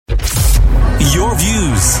your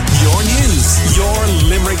views, your news, your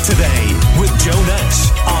Limerick Today with Joe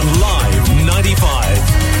Nash on Live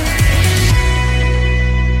 95.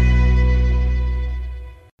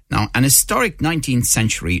 Now, an historic 19th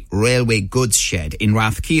century railway goods shed in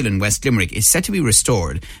Rathkeale in West Limerick is set to be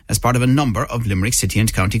restored as part of a number of Limerick City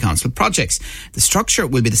and County Council projects. The structure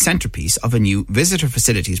will be the centrepiece of a new visitor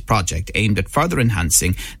facilities project aimed at further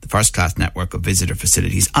enhancing the first-class network of visitor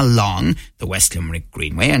facilities along the West Limerick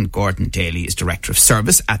Greenway. And Gordon Daly is Director of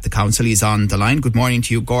Service at the Council. He's on the line. Good morning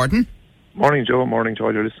to you, Gordon. Morning, Joe. Morning to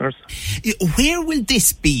all your listeners. Where will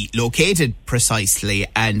this be located precisely,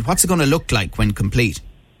 and what's it going to look like when complete?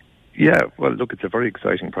 Yeah, well, look, it's a very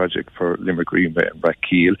exciting project for Limerick Greenway and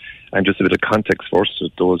Rathkeale. And just a bit of context first to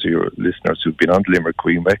those of your listeners who've been on the Limerick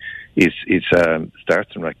Greenway, it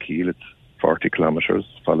starts in Rathkeale. It's 40 kilometres,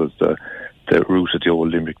 follows the route of the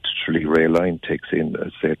old Limerick to Tralee rail line, takes in,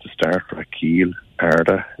 say, at the start, Rathkeale,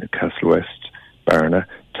 Arda, Newcastle West, Barna,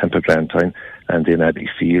 Temple Glantine, and then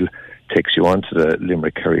Abbeyfield, takes you onto the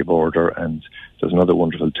Limerick-Kerry border, and there's another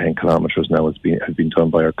wonderful 10 kilometres now has been done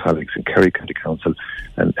by our colleagues in Kerry County Council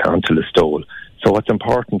and onto Listowel. So what's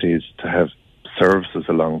important is to have services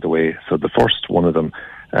along the way. So the first one of them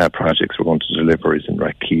projects we're going to deliver is in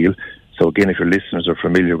Rathkeale. So again, if your listeners are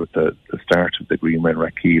familiar with the start of the Greenway in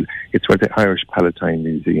Rathkeale, it's where the Irish Palatine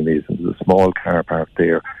Museum is, and there's a small car park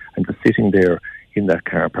there, and just sitting there in that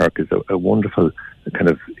car park is a wonderful kind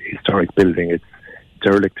of historic building. It's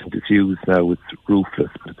derelict and disused now, it's roofless,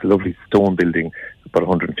 but it's a lovely stone building, about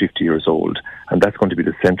 150 years old, and that's going to be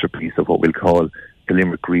the centrepiece of what we'll call the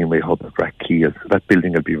Limerick Greenway hub of Rathkeale. So that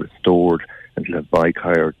building will be restored, and it'll have bike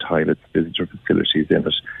hire, toilets, visitor facilities in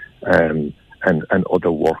it, and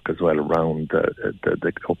other work as well around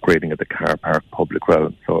the upgrading of the car park public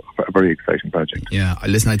realm. So a very exciting project. Yeah,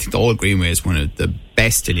 listen, I think the Old Greenway is one of the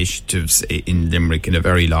best initiatives in Limerick in a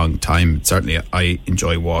very long time. Certainly I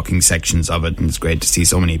enjoy walking sections of it, and it's great to see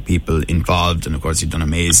so many people involved. And of course you've done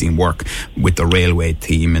amazing work with the railway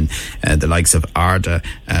team and the likes of Arda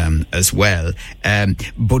as well.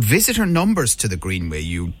 But visitor numbers to the Greenway,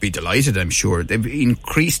 you'd be delighted, I'm sure. They've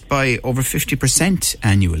increased by over 50%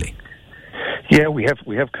 annually. Yeah, we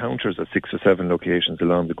have counters at 6 or 7 locations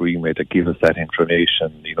along the Greenway that give us that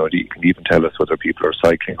information. You know, you can even tell us whether people are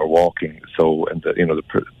cycling or walking. So, and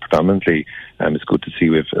predominantly, it's good to see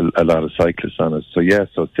we have a lot of cyclists on it. So yeah,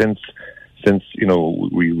 so since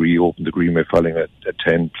we reopened the Greenway following a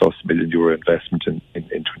 10+ million euro investment in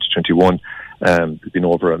 2021, there's been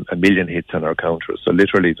over a million hits on our counters. So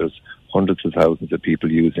literally, there's hundreds of thousands of people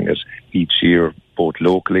using it each year, both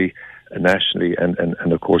locally, nationally,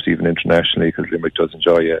 and of course even internationally, because Limerick does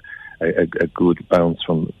enjoy a good bounce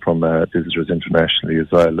from visitors internationally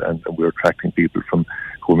as well, and we're attracting people who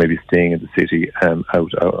are maybe staying in the city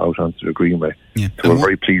out onto the Greenway. Yeah. So we're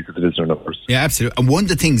very pleased with the visitor numbers. Yeah, absolutely. And one of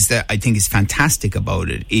the things that I think is fantastic about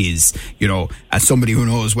it is, as somebody who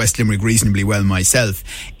knows West Limerick reasonably well myself,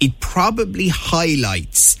 it probably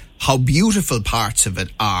highlights how beautiful parts of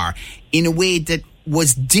it are in a way that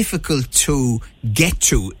was difficult to get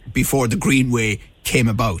to before the Greenway came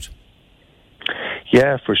about.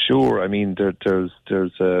 Yeah, for sure. I mean, there's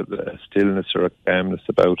a stillness or a calmness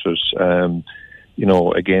about it.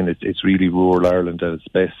 Again, it's really rural Ireland at its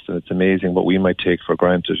best, and it's amazing what we might take for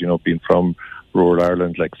granted, being from rural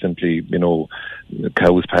Ireland, like simply,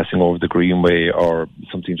 cows passing over the Greenway or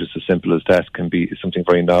something just as simple as that can be something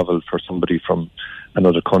very novel for somebody from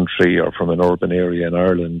another country or from an urban area in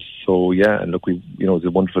Ireland. So yeah, and look,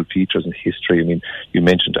 the wonderful features and history. I mean, you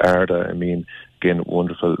mentioned Arda. I mean, again,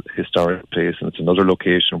 wonderful historic place, and it's another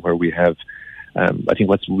location where we have, I think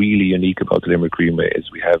what's really unique about the Limerick Greenway is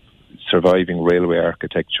we have surviving railway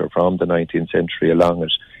architecture from the 19th century along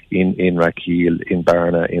it in Rathkeale, in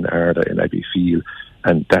Barna, in Arda, in Abbeyfield,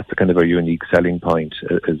 and that's a kind of a unique selling point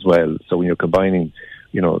as well. So when you're combining,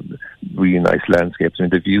 really nice landscapes, I mean,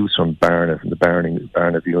 the views from Barna, from the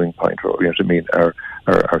Barna viewing point,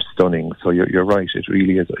 are stunning. So you're right, it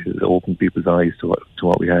really is opened people's eyes to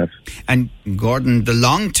what we have. And Gordon, the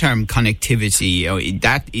long-term connectivity,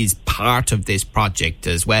 that is part of this project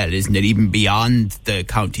as well, isn't it? Even beyond the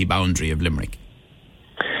county boundary of Limerick.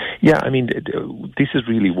 Yeah, I mean, this is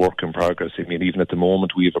really work in progress. I mean, even at the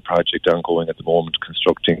moment, we have a project ongoing at the moment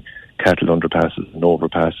constructing cattle underpasses and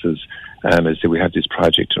overpasses. As we have this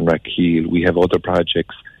project in Rathkeale, we have other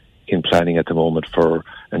projects in planning at the moment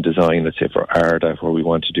and design, let's say, for Arda, where we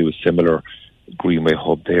want to do a similar Greenway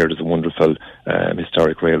hub there. There's a wonderful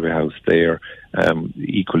historic railway house there.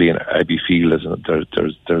 Equally in Abbeyfield,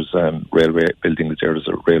 there's railway buildings there. There's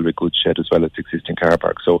a railway goods shed as well as existing car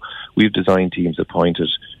park. So we've design teams appointed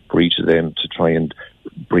for each of them to try and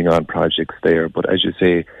bring on projects there. But as you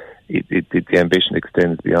say, the ambition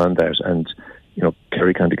extends beyond that. And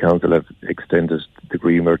Kerry County Council have extended the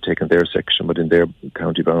Greenway, taken their section within their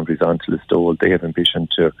county boundaries onto Listowel. They have ambition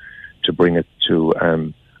to bring it to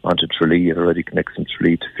onto Tralee. It already connects from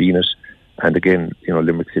Tralee to Feenit. And again,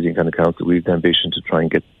 Limerick City and County Council, we have the ambition to try and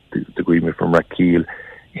get the Greenway from Rathkeale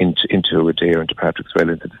into Adair, into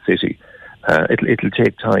Patrickswell, into the city. It'll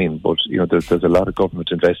take time, but there's a lot of government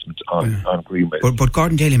investment on Greenway. But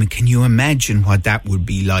Gordon Daly, can you imagine what that would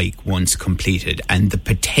be like once completed, and the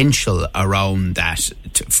potential around that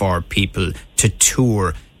for people to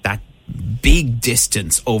tour that big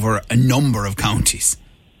distance over a number of counties?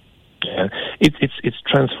 Yeah, it's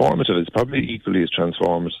transformative. It's probably equally as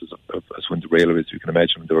transformative as when the railways, you can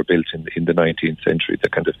imagine, when they were built in the 19th century. The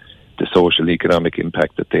kind of the social economic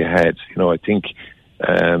impact that they had. I think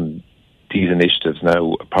these initiatives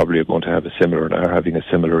now probably are going to have are having a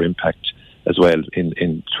similar impact as well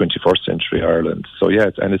in 21st century Ireland. So yeah,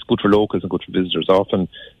 and it's good for locals and good for visitors. Often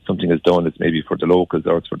something is done, it's maybe for the locals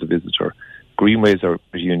or it's for the visitor. Greenways are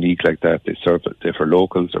unique like that. They're for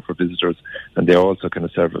locals or for visitors, and they also kind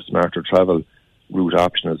of serve a smarter travel route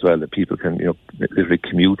option as well, that people can literally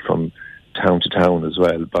commute from town to town as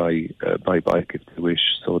well by bike if they wish.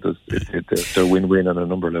 So they're win-win on a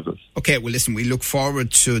number of levels. Okay, well listen, we look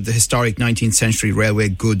forward to the historic 19th century railway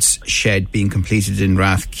goods shed being completed in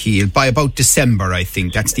Rathkeale by about December, I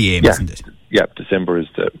think. That's the aim, isn't it? Yeah, December is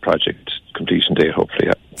the project completion date, hopefully.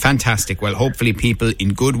 Yeah. Fantastic. Well, hopefully people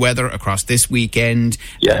in good weather across this weekend,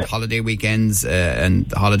 holiday weekends and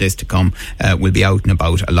the holidays to come will be out and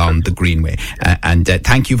about along the Greenway. And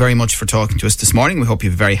thank you very much for talking to us this morning. We hope you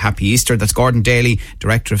have a very happy Easter. That's Gordon Daly,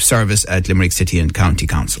 Director of Service at Limerick City and County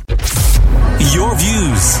Council. Your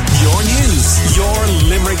views, your news, your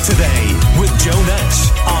Limerick Today with Joe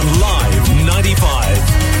Nash on Live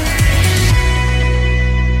 95.